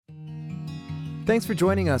Thanks for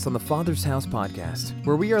joining us on the Father's House podcast,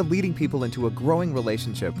 where we are leading people into a growing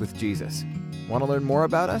relationship with Jesus. Want to learn more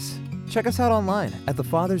about us? Check us out online at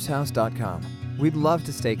thefathershouse.com. We'd love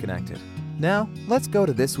to stay connected. Now, let's go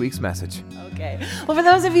to this week's message. Okay. Well, for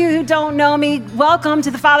those of you who don't know me, welcome to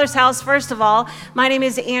the Father's House. First of all, my name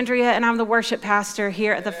is Andrea, and I'm the worship pastor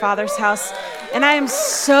here at the Father's House. And I am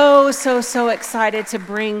so excited to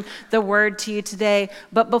bring the word to you today.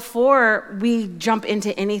 But before we jump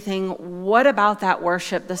into anything, what about that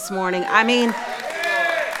worship this morning? I mean,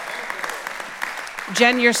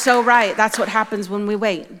 Jen, you're so right. That's what happens when we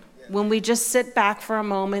wait. When we just sit back for a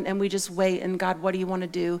moment and we just wait, and God, what do you want to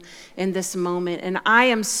do in this moment? And I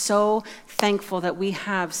am so thankful that we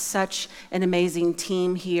have such an amazing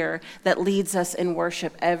team here that leads us in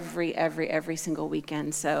worship every single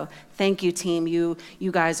weekend. So thank you, team. You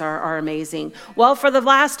guys are amazing. Well, for the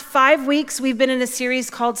last 5 weeks, we've been in a series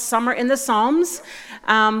called Summer in the Psalms.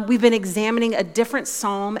 We've been examining a different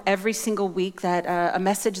psalm every single week, that a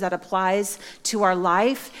message that applies to our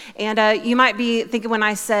life. And you might be thinking when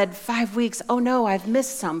I said 5 weeks, oh no, I've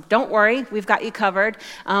missed some. Don't worry, we've got you covered.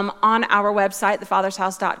 On our website,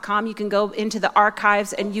 thefathershouse.com, you can go into the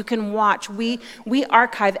archives and you can watch. We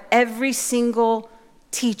archive every single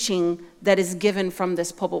teaching that is given from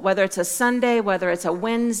this pulpit, whether it's a Sunday, whether it's a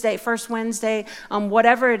Wednesday, first Wednesday,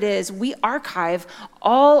 whatever it is, we archive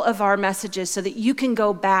all of our messages so that you can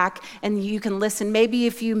go back and you can listen. Maybe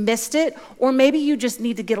if you missed it, or maybe you just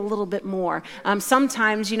need to get a little bit more.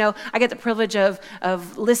 Sometimes, I get the privilege of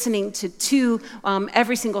listening to two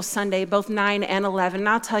every single Sunday, both 9 and 11. And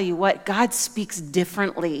I'll tell you what, God speaks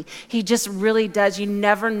differently. He just really does. You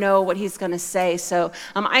never know what he's going to say. So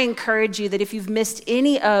I encourage you that if you've missed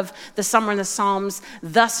any of the Summer in the Psalms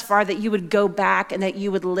thus far, that you would go back and that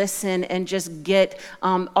you would listen and just get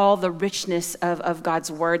all the richness of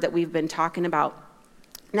God's word that we've been talking about.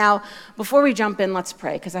 Now, before we jump in, let's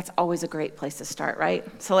pray, because that's always a great place to start, right?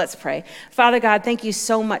 So let's pray. Father God, thank you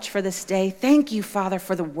so much for this day. Thank you, Father,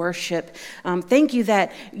 for the worship. Thank you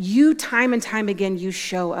that you, time and time again, you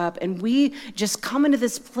show up, and we just come into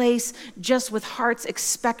this place just with hearts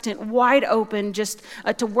expectant, wide open, just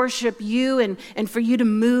to worship you and for you to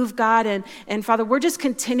move, God. And Father, we're just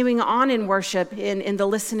continuing on in worship, in the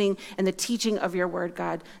listening and the teaching of your word,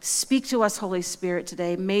 God. Speak to us, Holy Spirit,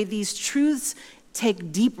 today. May these truths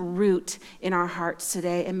take deep root in our hearts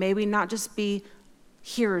today, and may we not just be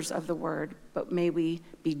hearers of the word, but may we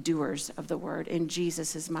be doers of the word. In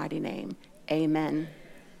Jesus' mighty name, amen.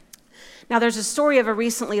 Now, there's a story of a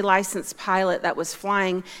recently licensed pilot that was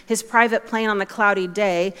flying his private plane on a cloudy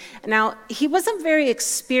day. Now, he wasn't very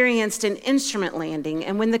experienced in instrument landing,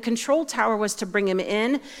 and when the control tower was to bring him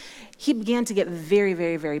in, he began to get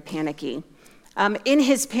very panicky. In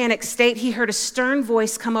his panic state, he heard a stern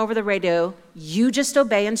voice come over the radio: "You just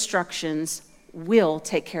obey instructions, we'll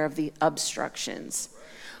take care of the obstructions."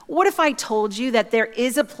 What if I told you that there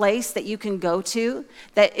is a place that you can go to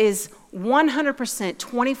that is 100%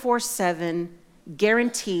 24/7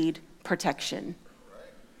 guaranteed protection?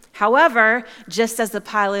 However, just as the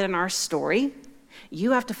pilot in our story,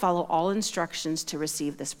 you have to follow all instructions to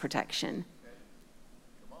receive this protection.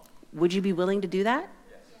 Would you be willing to do that?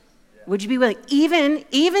 Would you be willing, even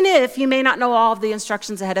if you may not know all of the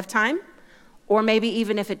instructions ahead of time, or maybe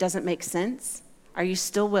even if it doesn't make sense? Are you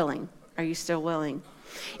still willing? Are you still willing?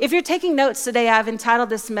 If you're taking notes today, I've entitled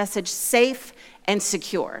this message Safe and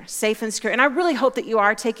Secure. Safe and secure. And I really hope that you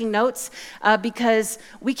are taking notes because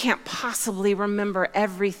we can't possibly remember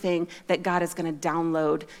everything that God is going to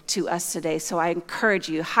download to us today. So I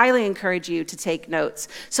highly encourage you to take notes.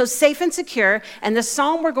 So safe and secure. And the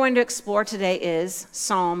psalm we're going to explore today is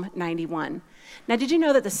Psalm 91. Now, did you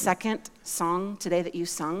know that the second song today that you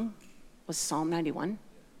sung was Psalm 91?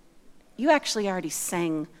 You actually already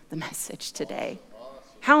sang the message today.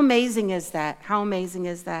 How amazing is that? How amazing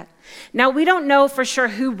is that? Now, we don't know for sure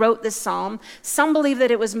who wrote this psalm. Some believe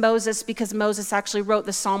that it was Moses because Moses actually wrote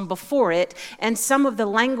the psalm before it. And some of the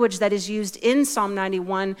language that is used in Psalm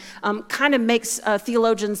 91 kind of makes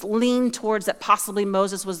theologians lean towards that possibly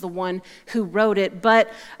Moses was the one who wrote it.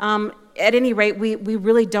 But at any rate, we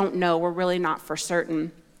really don't know. We're really not for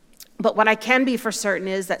certain. But what I can be for certain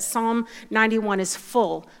is that Psalm 91 is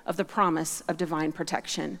full of the promise of divine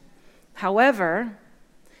protection. However,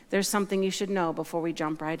 there's something you should know before we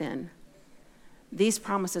jump right in. These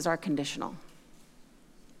promises are conditional.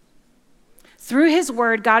 Through his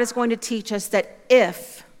word, God is going to teach us that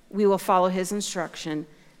if we will follow his instruction,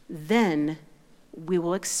 then we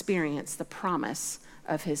will experience the promise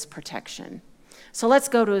of his protection. So let's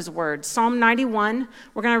go to his word. Psalm 91,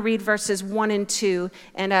 we're going to read verses 1 and 2,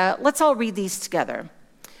 and let's all read these together.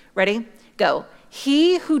 Ready? Go.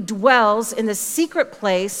 He who dwells in the secret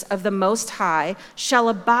place of the Most High shall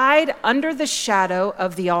abide under the shadow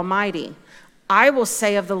of the Almighty. I will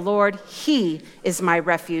say of the Lord, he is my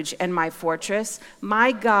refuge and my fortress.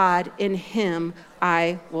 My God, in him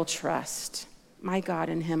I will trust. My God,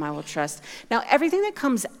 in him I will trust. Now, everything that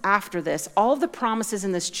comes after this, all of the promises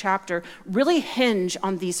in this chapter really hinge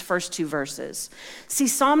on these first two verses. See,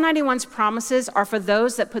 Psalm 91's promises are for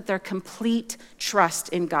those that put their complete trust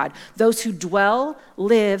in God, those who dwell,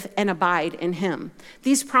 live, and abide in him.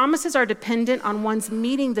 These promises are dependent on one's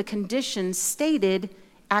meeting the conditions stated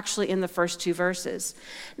actually in the first two verses.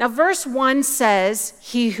 Now, verse 1 says,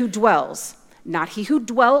 he who dwells, not he who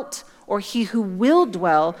dwelt, or he who will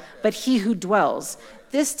dwell, but he who dwells.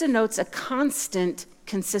 This denotes a constant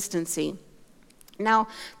consistency. Now,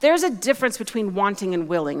 there's a difference between wanting and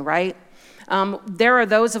willing, right? There are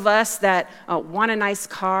those of us that want a nice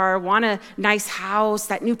car, want a nice house,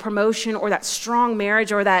 that new promotion, or that strong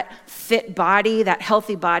marriage, or that fit body, that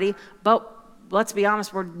healthy body, but let's be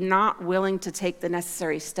honest, we're not willing to take the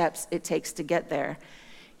necessary steps it takes to get there.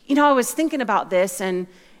 You know, I was thinking about this, and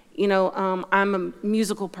I'm a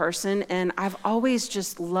musical person, and I've always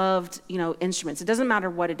just loved, instruments. It doesn't matter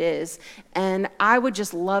what it is. And I would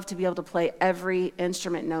just love to be able to play every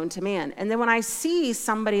instrument known to man. And then when I see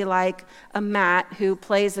somebody like a Matt who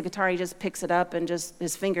plays the guitar, he just picks it up and just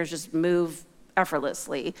his fingers just move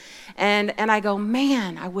effortlessly. And I go,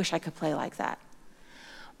 man, I wish I could play like that.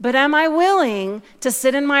 But am I willing to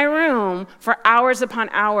sit in my room for hours upon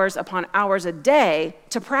hours upon hours a day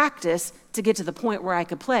to practice to get to the point where I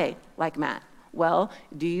could play like Matt? Well,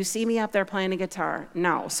 do you see me up there playing a guitar?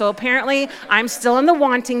 No. So apparently I'm still in the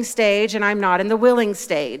wanting stage and I'm not in the willing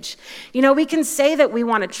stage. We can say that we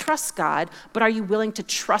want to trust God, but are you willing to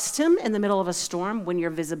trust him in the middle of a storm when your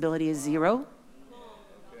visibility is zero?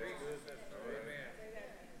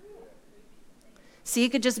 See, it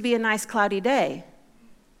could just be a nice cloudy day.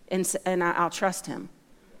 And I'll trust him.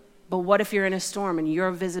 But what if you're in a storm and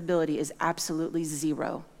your visibility is absolutely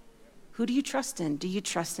zero? Who do you trust in? Do you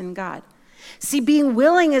trust in God? See, being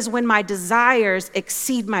willing is when my desires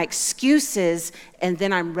exceed my excuses, and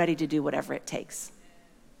then I'm ready to do whatever it takes.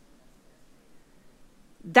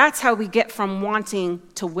 That's how we get from wanting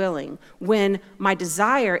to willing. When my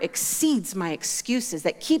desire exceeds my excuses,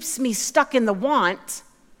 that keeps me stuck in the want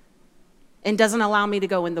and doesn't allow me to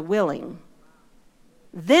go in the willing.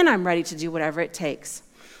 Then I'm ready to do whatever it takes.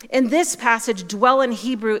 In this passage, dwell in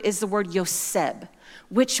Hebrew is the word yoseb,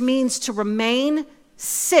 which means to remain,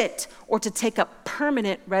 sit, or to take up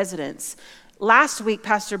permanent residence. Last week,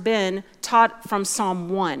 Pastor Ben taught from Psalm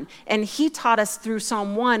 1, and he taught us through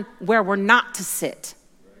Psalm 1 where we're not to sit.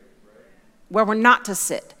 Where we're not to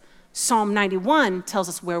sit. Psalm 91 tells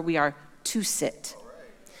us where we are to sit.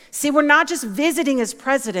 See, we're not just visiting his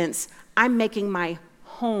presence, I'm making my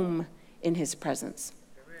home in his presence.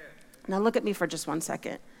 Now look at me for just 1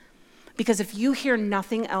 second. Because if you hear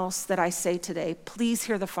nothing else that I say today, please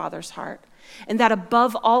hear the Father's heart. And that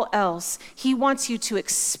above all else, he wants you to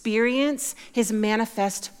experience his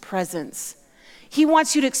manifest presence. He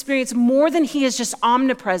wants you to experience more than he is just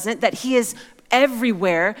omnipresent, that he is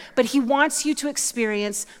everywhere, but he wants you to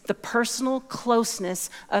experience the personal closeness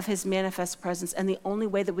of his manifest presence. And the only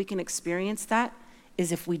way that we can experience that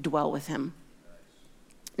is if we dwell with him.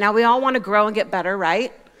 Now, we all want to grow and get better,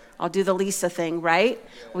 right? I'll do the Lisa thing, right?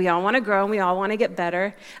 We all want to grow and we all want to get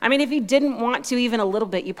better. I mean, if you didn't want to even a little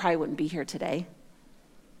bit, you probably wouldn't be here today.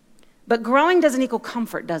 But growing doesn't equal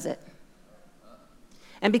comfort, does it?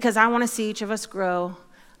 And because I want to see each of us grow,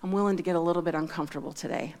 I'm willing to get a little bit uncomfortable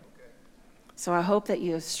today. So I hope that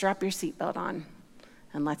you strap your seatbelt on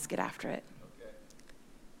and let's get after it.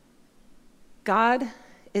 God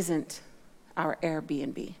isn't our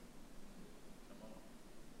Airbnb.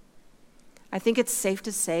 I think it's safe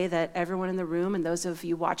to say that everyone in the room and those of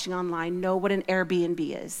you watching online know what an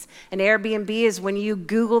Airbnb is. An Airbnb is when you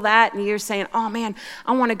Google that and you're saying, oh man,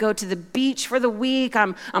 I want to go to the beach for the week.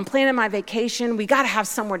 I'm planning my vacation. We got to have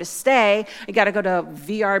somewhere to stay. You got to go to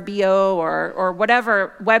VRBO or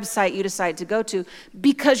whatever website you decide to go to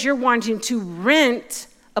because you're wanting to rent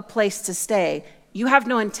a place to stay. You have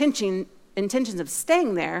no intentions of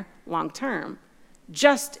staying there long term,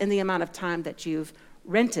 just in the amount of time that you've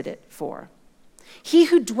rented it for. He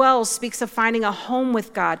who dwells speaks of finding a home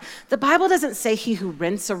with God. The Bible doesn't say he who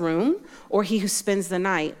rents a room or he who spends the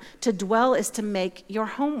night. To dwell is to make your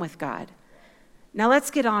home with God. Now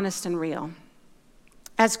let's get honest and real.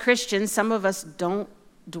 As Christians, some of us don't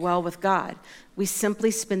dwell with God. We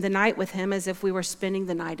simply spend the night with him as if we were spending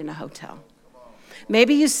the night in a hotel.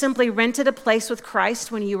 Maybe you simply rented a place with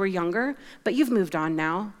Christ when you were younger, but you've moved on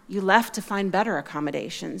now. You left to find better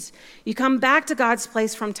accommodations. You come back to God's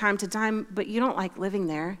place from time to time, but you don't like living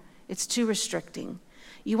there. It's too restricting.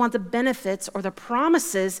 You want the benefits or the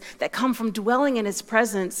promises that come from dwelling in his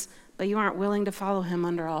presence, but you aren't willing to follow him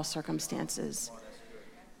under all circumstances.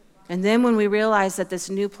 And then when we realize that this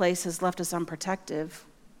new place has left us unprotected,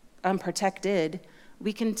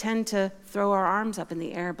 we can tend to throw our arms up in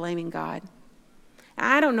the air blaming God.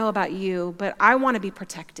 I don't know about you, but I want to be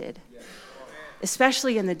protected,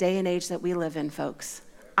 especially in the day and age that we live in, folks.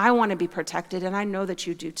 I want to be protected, and I know that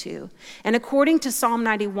you do too. And according to Psalm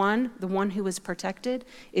 91, the one who is protected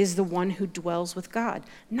is the one who dwells with God,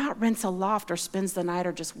 not rents a loft or spends the night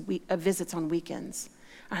or just visits on weekends.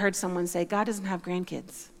 I heard someone say, God doesn't have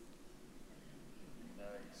grandkids.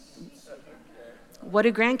 What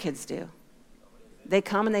do grandkids do? They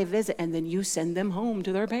come and they visit, and then you send them home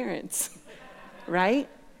to their parents, right?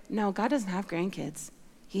 No, God doesn't have grandkids.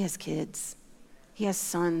 He has kids. He has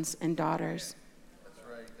sons and daughters.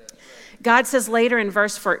 God says later in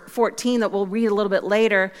verse 14 that we'll read a little bit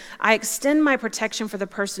later, I extend my protection for the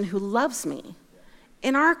person who loves me.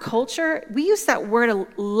 In our culture, we use that word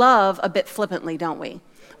love a bit flippantly, don't we?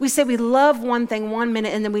 We say we love one thing 1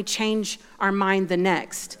 minute and then we change our mind the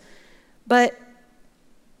next. But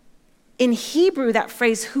in Hebrew, that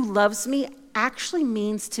phrase, who loves me, actually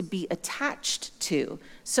means to be attached to.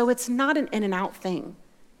 So it's not an in and out thing.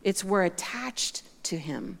 It's we're attached to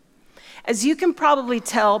him. As you can probably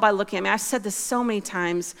tell by looking at me, I've said this so many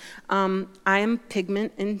times, I am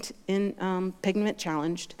pigment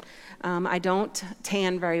challenged. I don't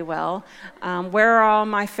tan very well. Where are all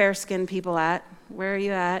my fair-skinned people at? Where are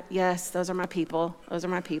you at? Yes, those are my people. Those are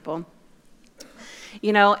my people.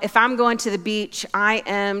 You know, if I'm going to the beach, I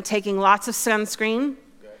am taking lots of sunscreen,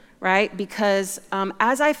 right? Because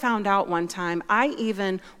as I found out one time, I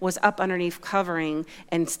even was up underneath covering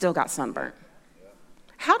and still got sunburnt.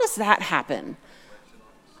 How does that happen?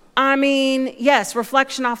 I mean, yes,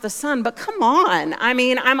 reflection off the sun, but come on. I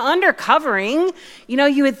mean, I'm under covering. You know,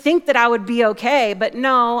 you would think that I would be okay, but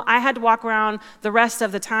no, I had to walk around the rest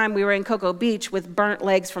of the time we were in Cocoa Beach with burnt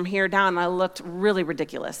legs from here down, and I looked really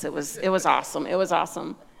ridiculous. It was awesome. It was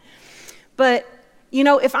awesome. But, you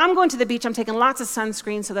know, if I'm going to the beach, I'm taking lots of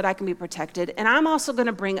sunscreen so that I can be protected, and I'm also going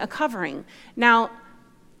to bring a covering. Now,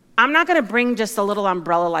 I'm not going to bring just a little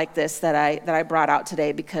umbrella like this that I brought out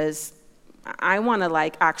today because I want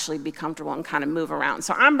to actually be comfortable and kind of move around.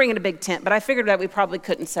 So I'm bringing a big tent, but I figured that we probably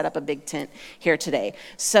couldn't set up a big tent here today.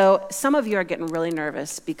 So some of you are getting really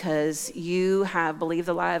nervous because you have believed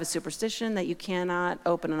the lie of a superstition that you cannot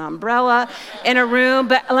open an umbrella in a room.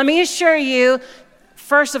 But let me assure you,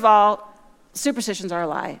 first of all, superstitions are a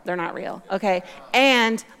lie. They're not real, okay?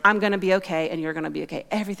 And I'm going to be okay, and you're going to be okay.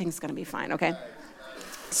 Everything's going to be fine, okay?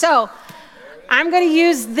 So I'm going to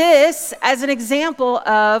use this as an example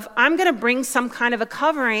of I'm going to bring some kind of a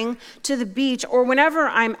covering to the beach or whenever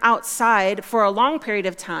I'm outside for a long period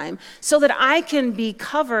of time so that I can be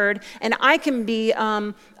covered and I can be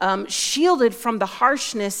shielded from the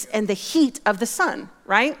harshness and the heat of the sun,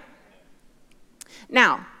 right?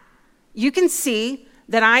 Now, you can see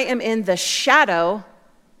that I am in the shadow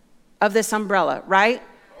of this umbrella, right?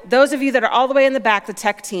 Those of you that are all the way in the back, the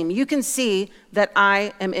tech team, you can see that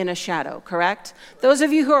I am in a shadow, correct? Those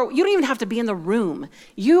of you you don't even have to be in the room.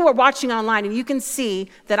 You are watching online and you can see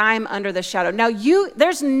that I am under the shadow. Now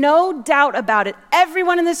there's no doubt about it.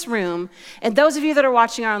 Everyone in this room and those of you that are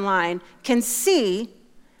watching online can see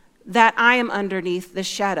that I am underneath the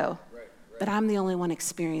shadow, but I'm the only one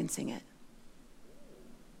experiencing it.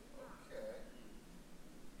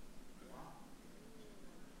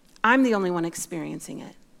 I'm the only one experiencing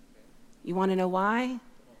it. You want to know why?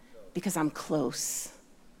 Because I'm close.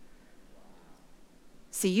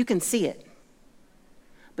 See, you can see it,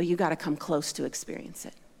 but you got to come close to experience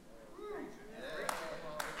it.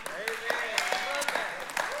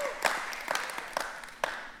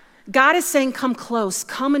 God is saying, come close,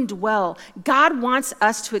 come and dwell. God wants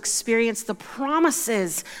us to experience the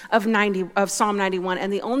promises of Psalm 91,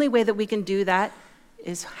 and the only way that we can do that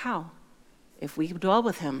is how? If we dwell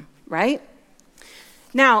with him, right?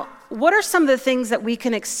 Now, what are some of the things that we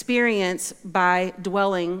can experience by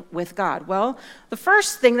dwelling with God? Well, the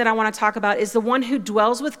first thing that I want to talk about is the one who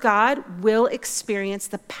dwells with God will experience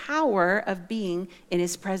the power of being in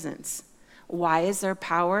his presence. Why is there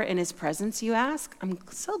power in his presence, you ask? I'm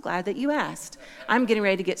so glad that you asked. I'm getting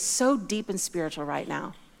ready to get so deep and spiritual right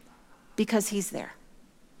now because he's there.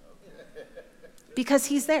 Because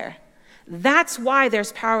he's there. That's why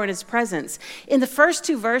there's power in his presence. In the first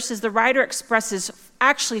two verses, the writer expresses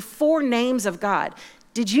actually 4 names of God.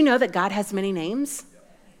 Did you know that God has many names?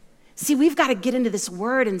 See, we've got to get into this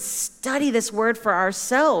word and study this word for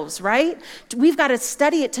ourselves, right? We've got to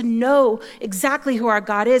study it to know exactly who our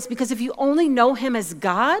God is, because if you only know him as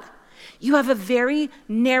God, you have a very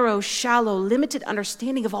narrow, shallow, limited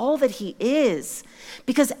understanding of all that he is,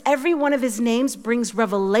 because every one of his names brings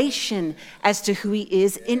revelation as to who he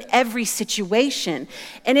is in every situation.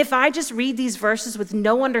 And if I just read these verses with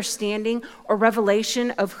no understanding or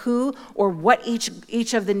revelation of who or what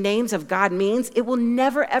each of the names of God means, it will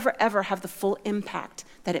never, ever, ever have the full impact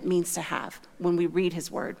that it means to have when we read his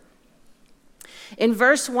word. In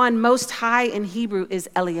verse 1, Most High in Hebrew is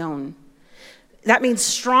Elyon. That means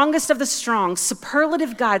strongest of the strong,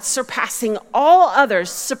 superlative God, surpassing all others,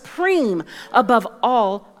 supreme above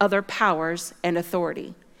all other powers and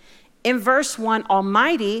authority. In verse 1,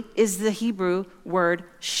 Almighty is the Hebrew word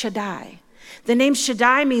Shaddai. The name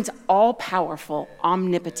Shaddai means all-powerful,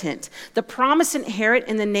 omnipotent. The promise inherent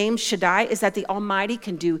in the name Shaddai is that the Almighty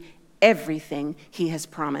can do everything he has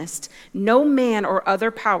promised. No man or other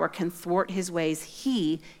power can thwart his ways.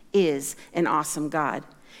 He is an awesome God.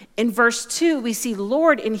 In verse 2, we see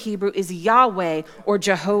Lord in Hebrew is Yahweh or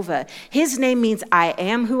Jehovah. His name means I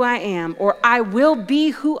am who I am, or I will be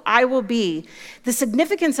who I will be. The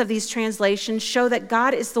significance of these translations show that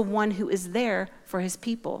God is the one who is there for his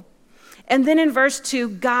people. And then in verse 2,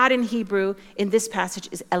 God in Hebrew in this passage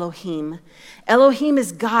is Elohim. Elohim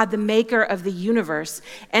is God, the maker of the universe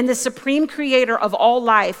and the supreme creator of all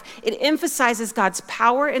life. It emphasizes God's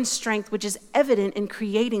power and strength, which is evident in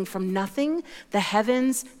creating from nothing the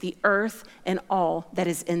heavens, the earth, and all that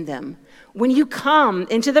is in them. When you come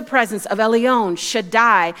into the presence of Elyon,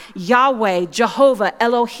 Shaddai, Yahweh, Jehovah,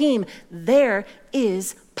 Elohim, there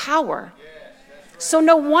is power. So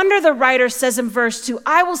no wonder the writer says in verse 2,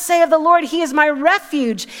 I will say of the Lord, he is my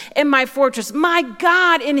refuge and my fortress. My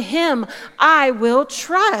God, in him I will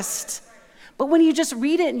trust. But when you just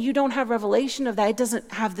read it and you don't have revelation of that, it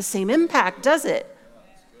doesn't have the same impact, does it?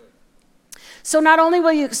 So not only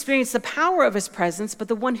will you experience the power of his presence, but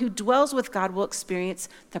the one who dwells with God will experience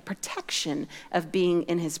the protection of being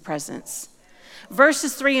in his presence.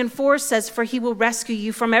 Verses 3 and 4 says, for he will rescue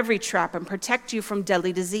you from every trap and protect you from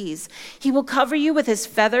deadly disease. He will cover you with his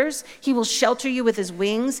feathers. He will shelter you with his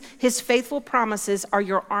wings. His faithful promises are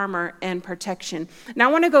your armor and protection. Now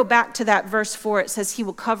I want to go back to that verse 4. It says he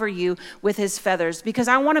will cover you with his feathers, because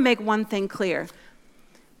I want to make one thing clear.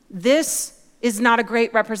 This is not a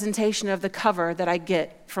great representation of the cover that I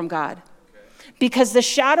get from God, because the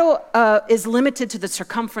shadow is limited to the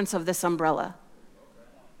circumference of this umbrella.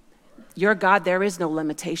 Your God, there is no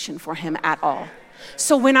limitation for him at all.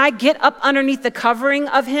 So when I get up underneath the covering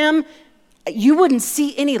of him, you wouldn't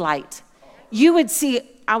see any light. You would see,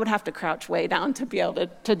 I would have to crouch way down to be able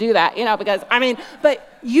to do that, because,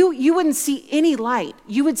 but you wouldn't see any light.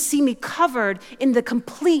 You would see me covered in the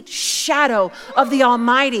complete shadow of the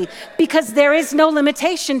Almighty, because there is no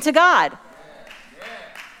limitation to God.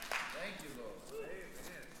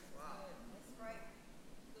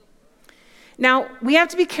 Now, we have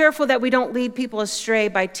to be careful that we don't lead people astray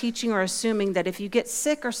by teaching or assuming that if you get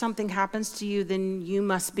sick or something happens to you, then you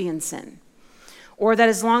must be in sin. Or that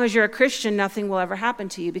as long as you're a Christian, nothing will ever happen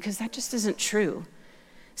to you, because that just isn't true.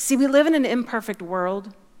 See, we live in an imperfect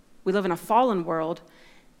world. We live in a fallen world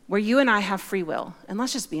where you and I have free will. And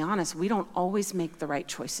let's just be honest, we don't always make the right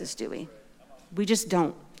choices, do we? We just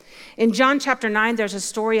don't. In John chapter 9, there's a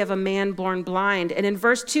story of a man born blind. And in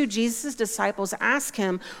verse 2, Jesus' disciples ask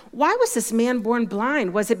him, why was this man born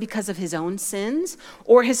blind? Was it because of his own sins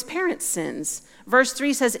or his parents' sins? Verse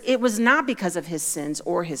 3 says, it was not because of his sins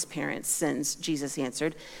or his parents' sins, Jesus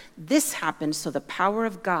answered. This happened so the power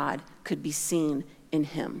of God could be seen in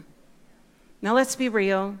him. Now let's be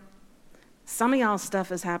real. Some of y'all's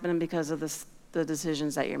stuff is happening because of the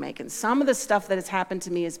decisions that you're making. Some of the stuff that has happened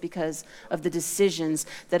to me is because of the decisions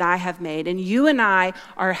that I have made. And you and I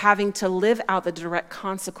are having to live out the direct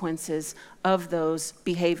consequences of those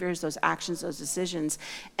behaviors, those actions, those decisions.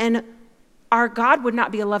 And our God would not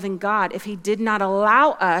be a loving God if he did not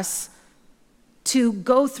allow us to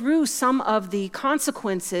go through some of the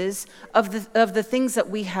consequences of the things that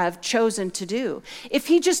we have chosen to do. If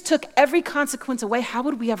he just took every consequence away, how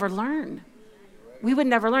would we ever learn? We would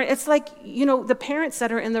never learn. It's like, the parents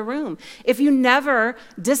that are in the room. If you never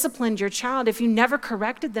disciplined your child, if you never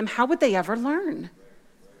corrected them, how would they ever learn?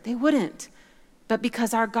 They wouldn't. But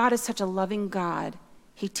because our God is such a loving God,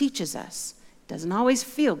 he teaches us. Doesn't always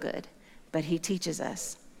feel good, but he teaches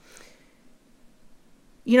us.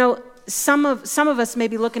 Some of us may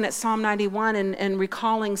be looking at Psalm 91 and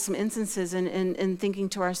recalling some instances and thinking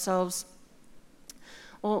to ourselves,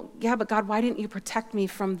 well, yeah, but God, why didn't you protect me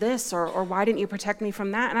from this? Or why didn't you protect me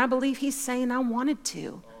from that? And I believe he's saying, I wanted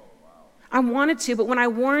to. I wanted to, but when I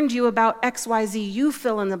warned you about XYZ, you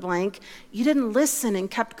fill in the blank, you didn't listen and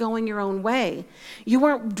kept going your own way. You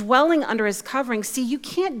weren't dwelling under his covering. See, you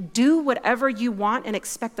can't do whatever you want and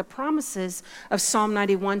expect the promises of Psalm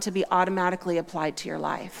 91 to be automatically applied to your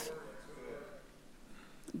life.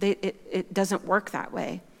 It doesn't work that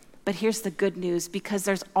way. But here's the good news, because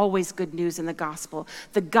there's always good news in the gospel.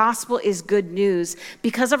 The gospel is good news.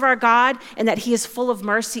 Because of our God and that he is full of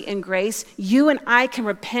mercy and grace, you and I can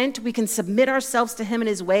repent. We can submit ourselves to him and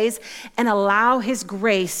his ways and allow his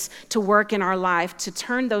grace to work in our life to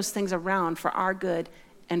turn those things around for our good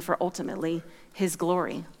and for ultimately his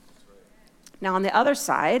glory. Now, on the other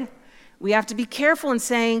side, we have to be careful in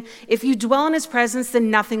saying, if you dwell in his presence,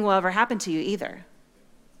 then nothing will ever happen to you either.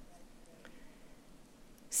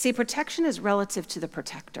 See, protection is relative to the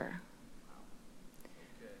protector.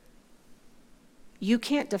 You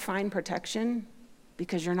can't define protection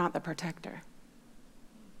because you're not the protector.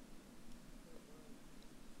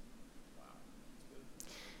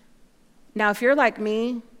 Now, if you're like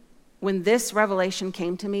me, when this revelation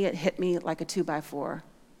came to me, it hit me like a 2x4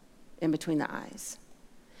 in between the eyes.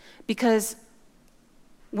 Because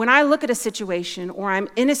when I look at a situation or I'm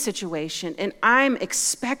in a situation and I'm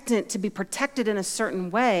expectant to be protected in a certain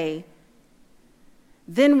way,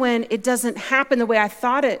 then when it doesn't happen the way I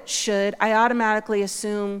thought it should, I automatically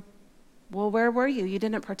assume, well, where were you? You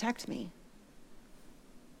didn't protect me.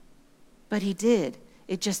 But he did.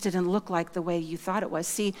 It just didn't look like the way you thought it was.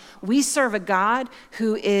 See, we serve a God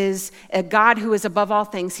who is above all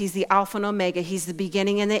things. He's the Alpha and Omega. He's the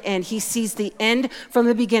beginning and the end. He sees the end from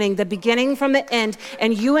the beginning from the end.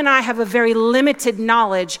 And you and I have a very limited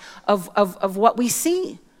knowledge of what we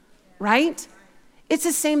see, right? It's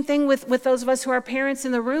the same thing with those of us who are parents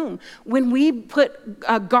in the room. When we put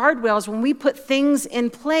guardrails, when we put things in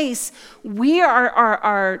place, we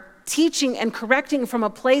are teaching and correcting from a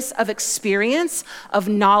place of experience, of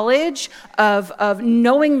knowledge, of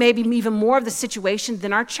knowing maybe even more of the situation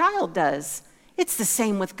than our child does. It's the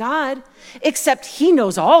same with God, except he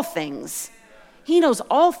knows all things. He knows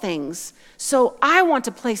all things. So I want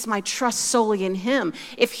to place my trust solely in him.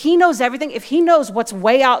 If he knows everything, if he knows what's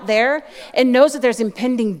way out there and knows that there's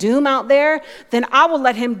impending doom out there, then I will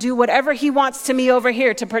let him do whatever he wants to me over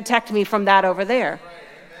here to protect me from that over there.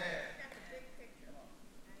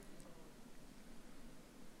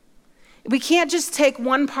 We can't just take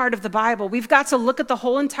one part of the Bible. We've got to look at the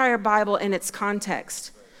whole entire Bible in its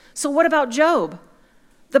context. So what about Job?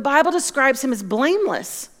 The Bible describes him as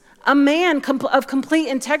blameless, a man of complete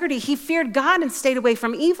integrity. He feared God and stayed away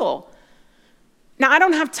from evil. Now, I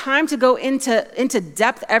don't have time to go into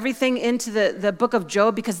depth everything into the book of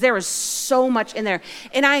Job because there is so much in there.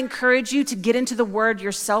 And I encourage you to get into the word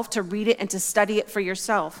yourself, to read it and to study it for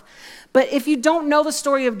yourself. But if you don't know the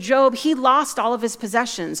story of Job, he lost all of his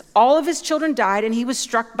possessions. All of his children died and he was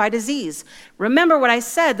struck by disease. Remember what I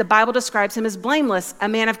said, the Bible describes him as blameless, a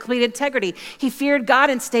man of complete integrity. He feared God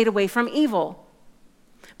and stayed away from evil.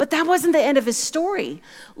 But that wasn't the end of his story.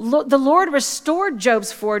 The Lord restored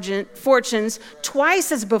Job's fortunes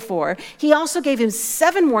twice as before. He also gave him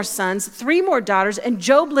 7 more sons, 3 more daughters, and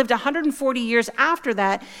Job lived 140 years after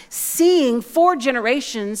that, seeing 4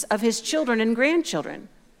 generations of his children and grandchildren.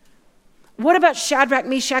 What about Shadrach,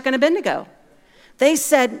 Meshach, and Abednego? They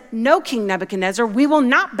said, "No, King Nebuchadnezzar, we will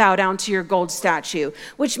not bow down to your gold statue,"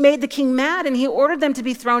 which made the king mad, and he ordered them to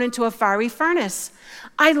be thrown into a fiery furnace.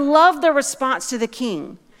 I love the response to the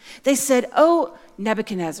king. They said, "Oh,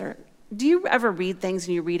 Nebuchadnezzar," do you ever read things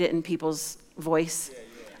and you read it in people's voice?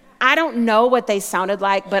 I don't know what they sounded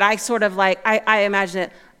like, but I sort of I imagine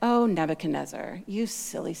it. "Oh, Nebuchadnezzar, you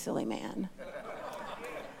silly, silly man.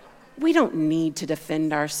 We don't need to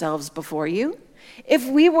defend ourselves before you. If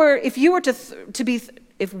we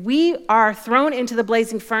are thrown into the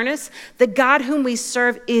blazing furnace, the God whom we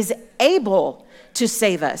serve is able to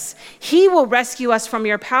save us. He will rescue us from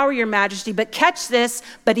your power, your majesty." But catch this,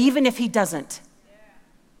 but even if he doesn't,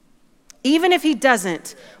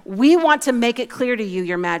 we want to make it clear to you,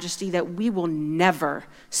 your majesty, that we will never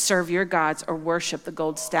serve your gods or worship the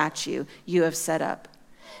gold statue you have set up.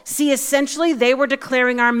 See, essentially, they were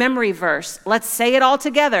declaring our memory verse. Let's say it all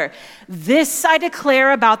together. "This I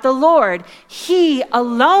declare about the Lord. He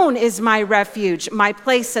alone is my refuge, my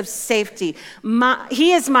place of safety.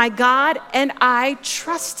 He is my God, and I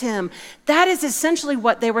trust him." That is essentially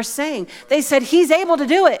what they were saying. They said, he's able to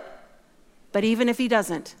do it. But even if he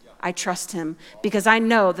doesn't, I trust him because I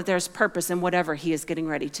know that there's purpose in whatever he is getting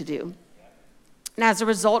ready to do. And as a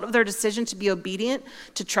result of their decision to be obedient,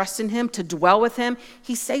 to trust in him, to dwell with him,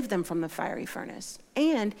 he saved them from the fiery furnace.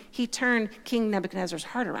 And he turned King Nebuchadnezzar's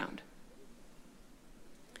heart around.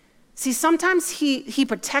 See, sometimes he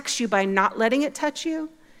protects you by not letting it touch you,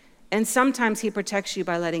 and sometimes he protects you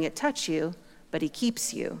by letting it touch you, but he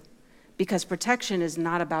keeps you, because protection is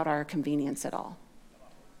not about our convenience at all.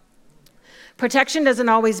 Protection doesn't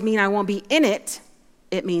always mean I won't be in it.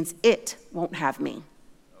 It means it won't have me.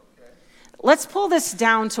 Let's pull this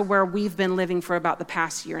down to where we've been living for about the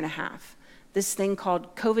past year and a half. This thing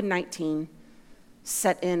called COVID-19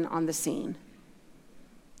 set in on the scene.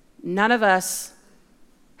 None of us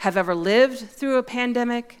have ever lived through a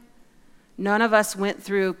pandemic. None of us went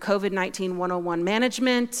through COVID-19 101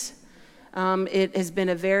 management. It has been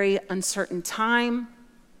a very uncertain time.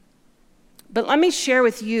 But let me share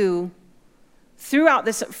with you throughout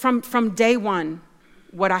this, from day one,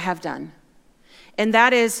 what I have done. And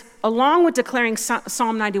that is, along with declaring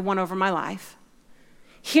Psalm 91 over my life,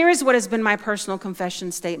 here is what has been my personal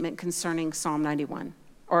confession statement concerning Psalm 91,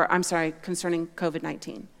 concerning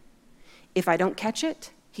COVID-19. If I don't catch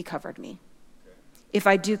it, he covered me. If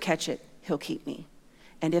I do catch it, he'll keep me.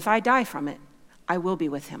 And if I die from it, I will be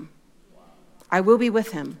with him. I will be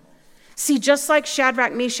with him. See, just like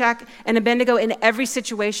Shadrach, Meshach, and Abednego in every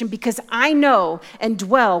situation, because I know and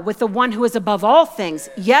dwell with the one who is above all things,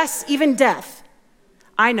 yes, even death,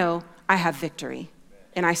 I know I have victory,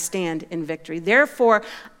 and I stand in victory. Therefore,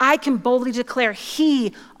 I can boldly declare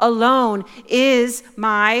he alone is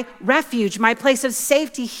my refuge, my place of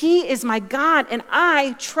safety. He is my God, and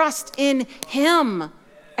I trust in him.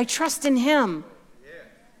 I trust in him.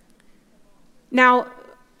 Now,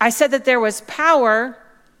 I said that there was power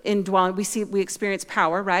in dwelling. We experience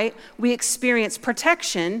power, right? We experience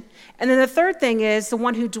protection. And then the third thing is the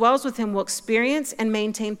one who dwells with him will experience and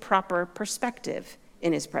maintain proper perspective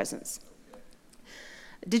in his presence.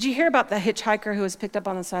 Did you hear about the hitchhiker who was picked up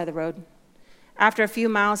on the side of the road? After a few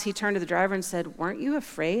miles, he turned to the driver and said, "Weren't you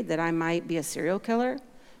afraid that I might be a serial killer?"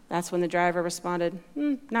 That's when the driver responded,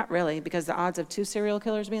 "Not really, because the odds of 2 serial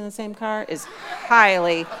killers being in the same car is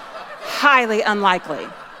highly, highly unlikely."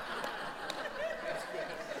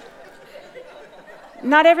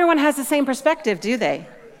 Not everyone has the same perspective, do they?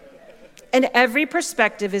 And every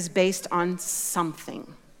perspective is based on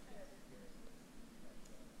something.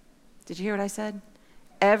 Did you hear what I said?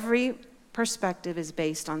 Every perspective is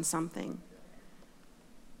based on something.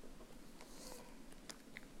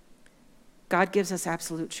 God gives us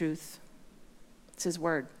absolute truth. It's his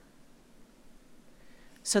word.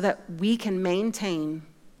 So that we can maintain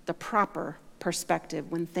the proper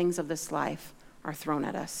perspective when things of this life are thrown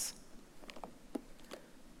at us.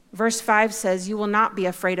 Verse 5 says, "You will not be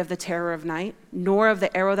afraid of the terror of night, nor of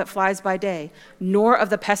the arrow that flies by day, nor of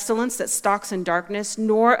the pestilence that stalks in darkness,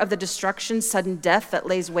 nor of the destruction, sudden death that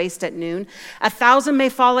lays waste at noon. 1,000 may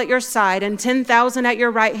fall at your side and 10,000 at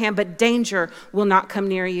your right hand, but danger will not come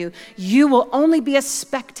near you. You will only be a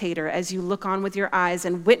spectator as you look on with your eyes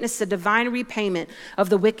and witness the divine repayment of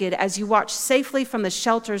the wicked as you watch safely from the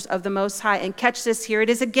shelters of the Most High." And catch this, here it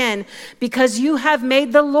is again, "Because you have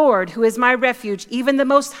made the Lord, who is my refuge, even the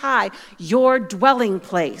Most High, your dwelling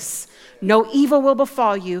place. No evil will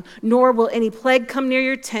befall you, nor will any plague come near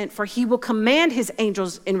your tent, for he will command his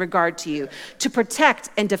angels in regard to you, to protect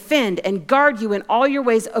and defend and guard you in all your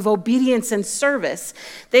ways of obedience and service.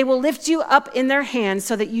 They will lift you up in their hands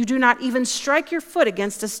so that you do not even strike your foot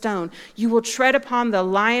against a stone. You will tread upon the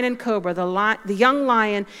lion and cobra, the young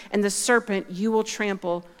lion and the serpent you will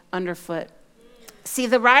trample underfoot." See,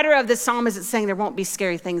 the writer of this psalm isn't saying there won't be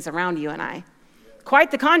scary things around you and I.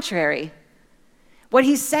 Quite the contrary. What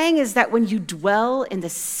he's saying is that when you dwell in the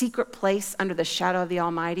secret place under the shadow of the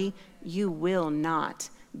Almighty, you will not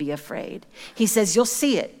be afraid. He says you'll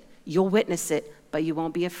see it, you'll witness it, but you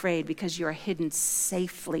won't be afraid because you are hidden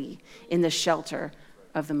safely in the shelter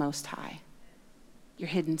of the Most High. You're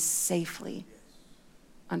hidden safely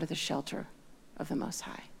under the shelter of the Most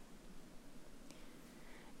High.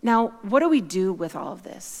 Now, what do we do with all of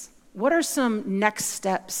this? What are some next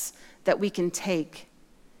steps that we can take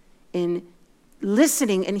in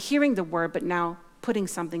listening and hearing the word, but now putting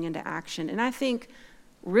something into action? And I think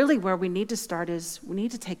really where we need to start is we need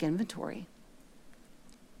to take inventory.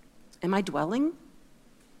 Am I dwelling?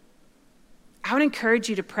 I would encourage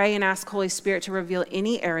you to pray and ask Holy Spirit to reveal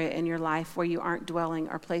any area in your life where you aren't dwelling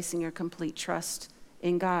or placing your complete trust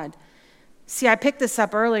in God. See, I picked this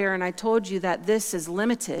up earlier and I told you that this is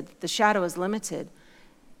limited. The shadow is limited.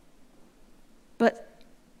 But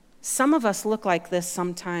some of us look like this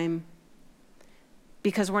sometime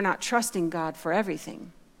because we're not trusting God for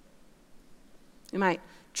everything. You might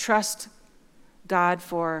trust God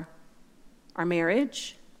for our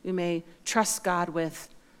marriage. We may trust God with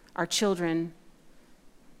our children.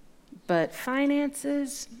 But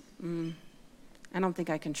finances, I don't think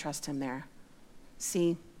I can trust him there.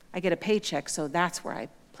 See, I get a paycheck, so that's where I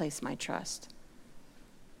place my trust.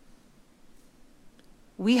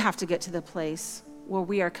 We have to get to the place where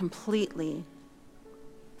we are completely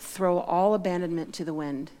throw all abandonment to the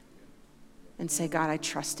wind and say, God, I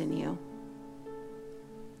trust in you.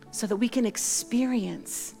 So that we can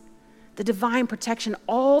experience the divine protection,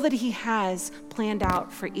 all that he has planned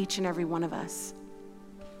out for each and every one of us.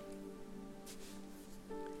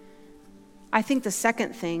 I think the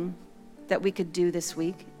second thing that we could do this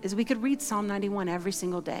week is we could read Psalm 91 every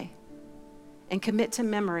single day and commit to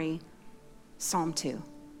memory Psalm 2,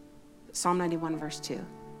 Psalm 91 verse 2.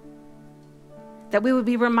 That we would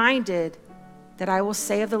be reminded that I will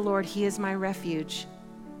say of the Lord, he is my refuge,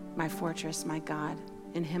 my fortress, my God.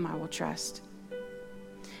 In him I will trust.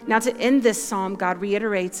 Now to end this psalm, God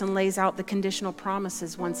reiterates and lays out the conditional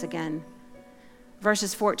promises once again.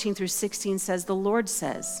 Verses 14 through 16 says, the Lord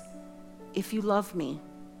says, if you love me,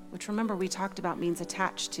 which remember we talked about means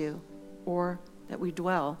attached to, or that we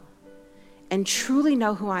dwell, and truly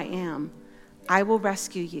know who I am, I will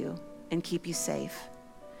rescue you and keep you safe.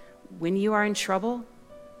 When you are in trouble,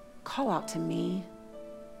 call out to me.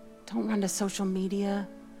 Don't run to social media.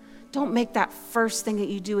 Don't make that first thing that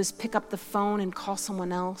you do is pick up the phone and call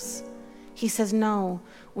someone else. He says, no,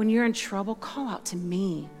 when you're in trouble, call out to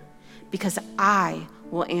me, because I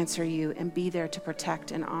will answer you and be there to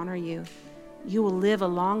protect and honor you. You will live a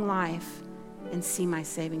long life and see my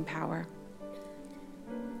saving power.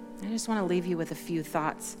 I just want to leave you with a few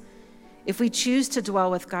thoughts. If we choose to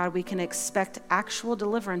dwell with God, we can expect actual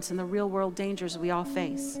deliverance in the real world dangers we all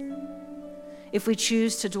face. If we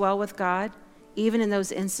choose to dwell with God, even in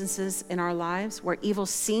those instances in our lives where evil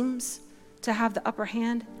seems to have the upper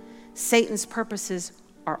hand, Satan's purposes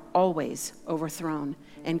are always overthrown,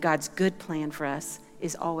 and God's good plan for us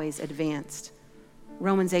is always advanced.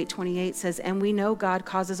 Romans 8:28 says, and we know God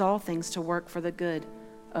causes all things to work for the good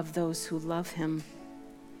of those who love him.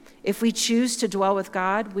 If we choose to dwell with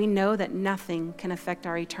God, we know that nothing can affect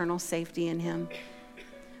our eternal safety in him.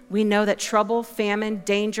 We know that trouble, famine,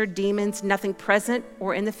 danger, demons, nothing present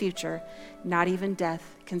or in the future, not even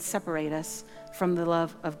death, can separate us from the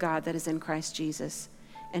love of God that is in Christ Jesus.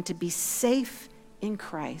 And to be safe in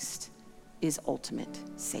Christ is ultimate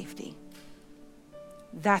safety.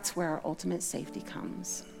 That's where our ultimate safety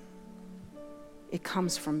comes. It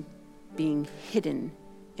comes from being hidden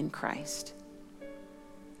in Christ.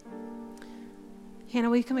 Hannah,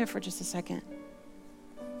 will you come here for just a second?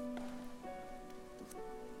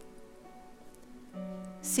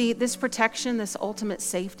 See, this protection, this ultimate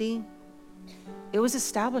safety, it was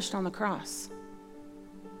established on the cross.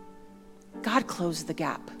 God closed the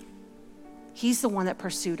gap. He's the one that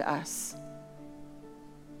pursued us.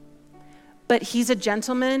 But he's a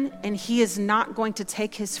gentleman, and he is not going to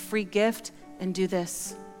take his free gift and do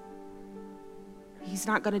this. He's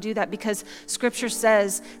not going to do that, because scripture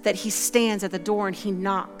says that he stands at the door and he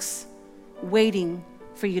knocks, waiting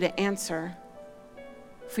for you to answer,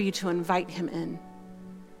 for you to invite him in.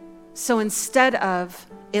 So instead of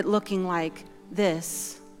it looking like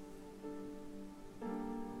this,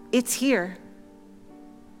 it's here.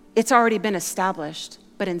 It's already been established,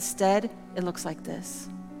 but instead it looks like this.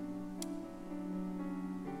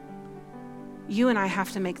 You and I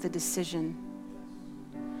have to make the decision.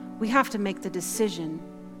 We have to make the decision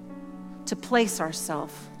to place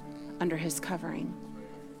ourselves under his covering.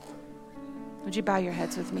 Would you bow your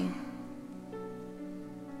heads with me?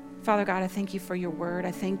 Father God, I thank you for your word.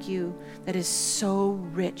 I thank you that is so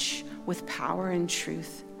rich with power and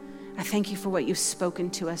truth. I thank you for what you've spoken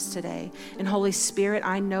to us today. And Holy Spirit,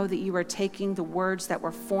 I know that you are taking the words that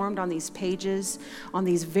were formed on these pages, on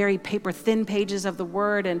these very paper-thin pages of the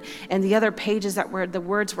word, and the other pages that were the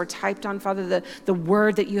words were typed on, Father, the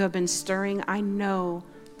word that you have been stirring. I know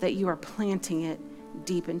that you are planting it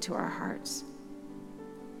deep into our hearts.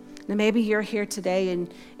 Now maybe you're here today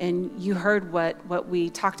and you heard what we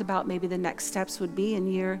talked about, maybe the next steps would be,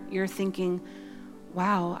 and you're thinking,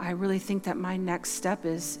 wow, I really think that my next step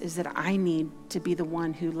is that I need to be the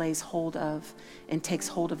one who lays hold of and takes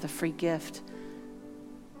hold of the free gift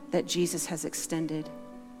that Jesus has extended.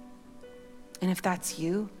 And if that's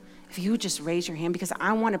you, if you would just raise your hand, because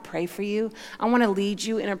I want to pray for you. I want to lead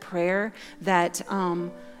you in a prayer that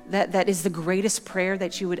is the greatest prayer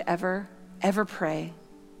that you would ever pray.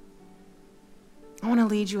 I want to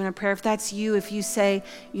lead you in a prayer. If that's you, if you say,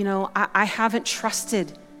 I haven't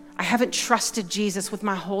trusted Jesus with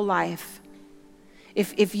my whole life.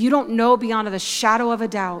 If you don't know beyond the shadow of a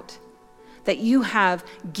doubt that you have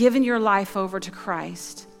given your life over to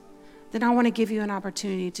Christ, then I want to give you an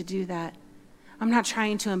opportunity to do that. I'm not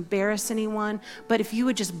trying to embarrass anyone, but if you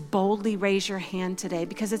would just boldly raise your hand today,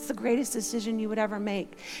 because it's the greatest decision you would ever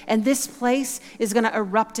make. And this place is going to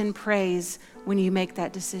erupt in praise when you make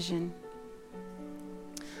that decision.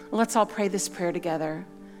 Let's all pray this prayer together.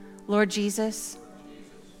 Lord Jesus,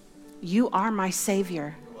 you are my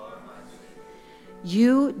Savior.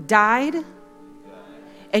 You died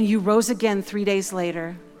and you rose again 3 days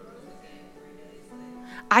later.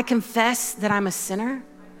 I confess that I'm a sinner,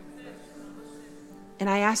 and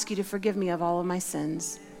I ask you to forgive me of all of my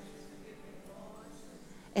sins.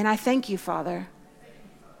 And I thank you, Father,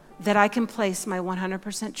 that I can place my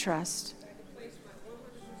 100% trust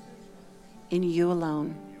in you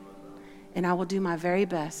alone. And I will do my very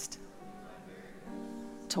best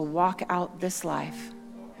to walk out this life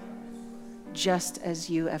just as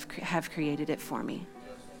you have created it for me.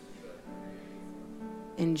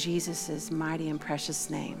 In Jesus' mighty and precious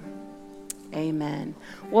name, amen.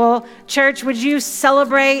 Well, church, would you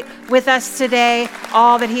celebrate with us today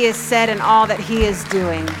all that he has said and all that he is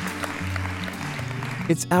doing?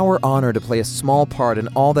 It's our honor to play a small part in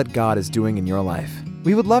all that God is doing in your life.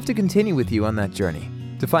 We would love to continue with you on that journey.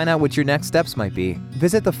 To find out what your next steps might be,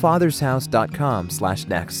 visit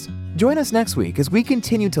thefathershouse.com/next. Join us next week as we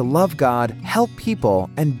continue to love God, help people,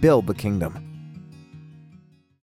 and build the kingdom.